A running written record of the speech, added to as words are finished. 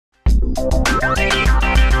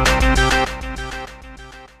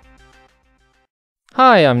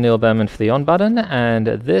Hi, I'm Neil Berman for the On button, and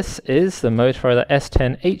this is the Motorola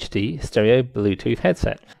S10-HD stereo Bluetooth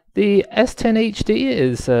headset. The S10-HD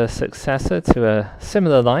is a successor to a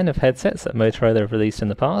similar line of headsets that Motorola have released in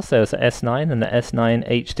the past. There was the S9 and the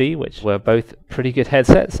S9-HD, which were both pretty good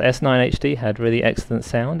headsets. S9-HD had really excellent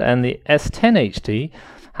sound, and the S10-HD,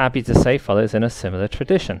 happy to say, follows in a similar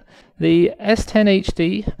tradition. The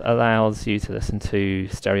S10-HD allows you to listen to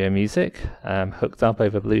stereo music hooked up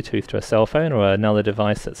over Bluetooth to a cell phone or another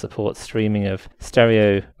device that supports streaming of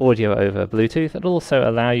stereo audio over Bluetooth. It'll also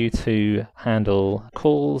allow you to handle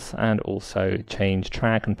calls and also change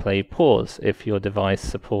track and play pause if your device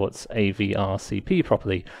supports AVRCP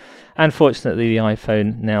properly. And fortunately the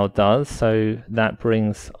iPhone now does, so that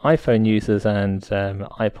brings iPhone users and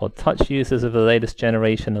iPod Touch users of the latest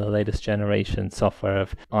generation software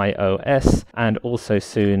of iOS, and also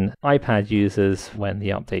soon iPad users, when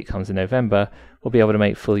the update comes in November, will be able to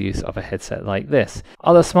make full use of a headset like this.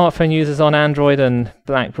 Other smartphone users on Android and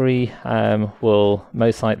BlackBerry will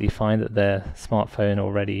most likely find that their smartphone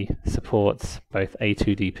already supports both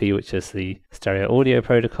A2DP, which is the stereo audio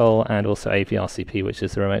protocol, and also AVRCP, which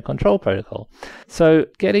is the remote control protocol. So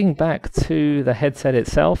getting back to the headset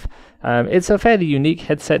itself, it's a fairly unique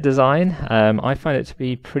headset design. I find it to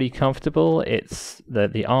be pretty comfortable. It's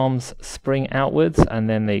the arms spring outwards and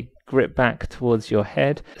then they grip back towards your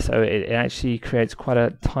head, so it actually creates quite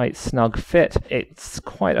a tight, snug fit. It's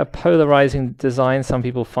quite a polarizing design. Some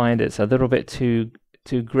people find it's a little bit too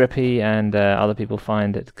grippy, and other people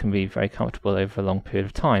find it can be very comfortable over a long period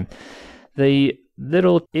of time. The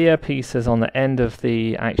little earpieces on the end of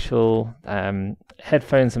the actual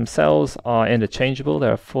headphones themselves are interchangeable.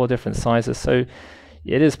 There are 4 different sizes, so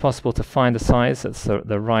it is possible to find a size that's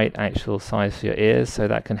the right actual size for your ears, so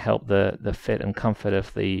that can help the fit and comfort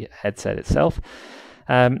of the headset itself.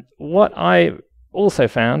 What I also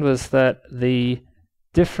found was that the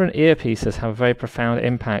different earpieces have a very profound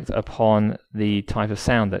impact upon the type of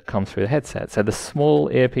sound that comes through the headset. So the small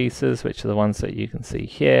earpieces, which are the ones that you can see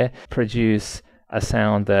here, produce a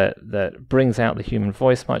sound that brings out the human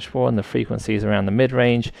voice much more, and the frequencies around the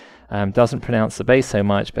mid-range. Doesn't pronounce the bass so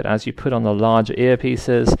much, but as you put on the larger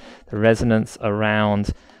earpieces, the resonance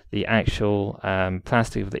around the actual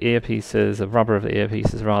plastic of the earpieces, the rubber of the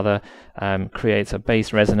earpieces rather, creates a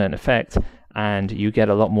bass resonant effect, and you get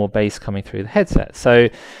a lot more bass coming through the headset. So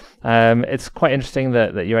it's quite interesting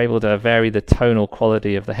that you're able to vary the tonal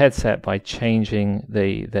quality of the headset by changing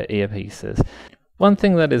the earpieces. One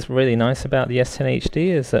thing that is really nice about the S10-HD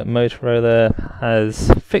is that Motorola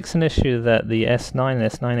has fixed an issue that the S9 and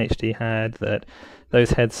S9-HD had, that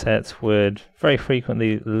those headsets would very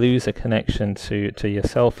frequently lose a connection to your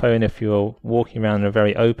cell phone if you were walking around in a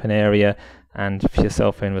very open area and if your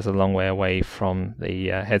cell phone was a long way away from the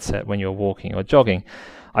headset when you're walking or jogging.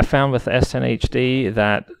 I found with the S10-HD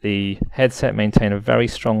that the headset maintained a very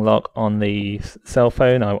strong lock on the cell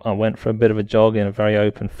phone. I went for a bit of a jog in a very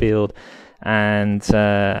open field, and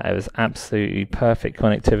it was absolutely perfect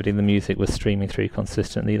connectivity. The music was streaming through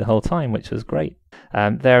consistently the whole time, which was great.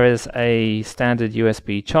 There is a standard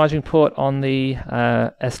USB charging port on the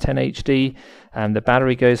S10-HD. The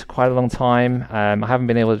battery goes quite a long time. I haven't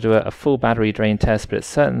been able to do a full battery drain test, but it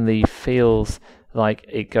certainly feels like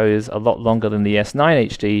it goes a lot longer than the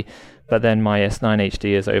S9-HD. But then my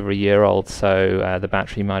S9-HD is over a year old, so the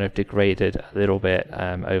battery might have degraded a little bit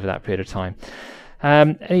over that period of time.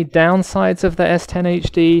 Any downsides of the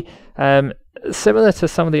S10-HD? Similar to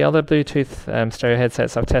some of the other Bluetooth stereo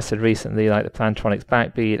headsets I've tested recently, like the Plantronics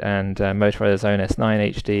Backbeat and Motorola's own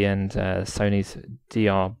S9-HD and Sony's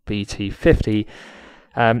DRB-T50.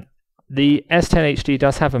 The S10-HD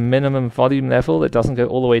does have a minimum volume level. It doesn't go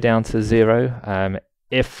all the way down to 0.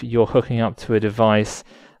 If you're hooking up to a device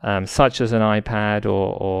such as an iPad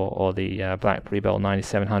or the BlackBerry Bell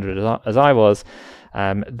 9700 as I was,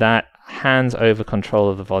 that hands over control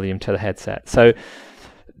of the volume to the headset. So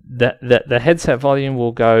the headset volume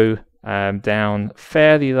will go down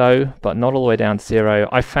fairly low, but not all the way down to 0.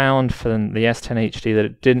 I found for the S10-HD that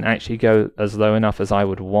it didn't actually go as low enough as I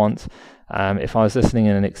would want. If I was listening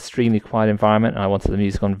in an extremely quiet environment and I wanted the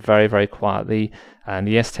music on very, very quietly,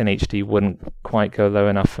 the S10-HD wouldn't quite go low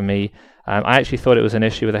enough for me. I actually thought it was an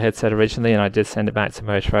issue with the headset originally, and I did send it back to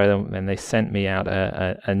Motorola, and they sent me out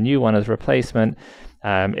a new one as a replacement.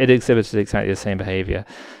 It exhibited exactly the same behavior.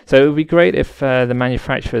 So it would be great if the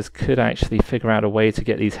manufacturers could actually figure out a way to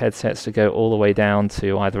get these headsets to go all the way down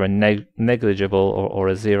to either a negligible or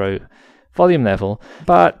a 0 volume level.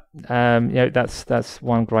 But that's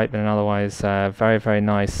one gripe, and an otherwise very, very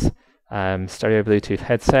nice stereo Bluetooth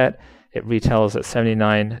headset. It retails at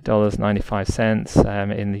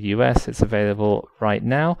 $79.95 in the US. It's available right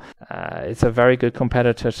now. It's a very good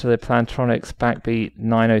competitor to the Plantronics Backbeat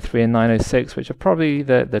 903 and 906, which are probably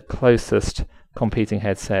the closest competing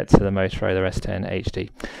headset to the Motorola S10-HD.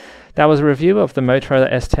 That was a review of the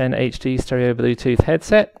Motorola S10-HD stereo Bluetooth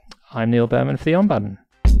headset. I'm Neil Berman for the On Button.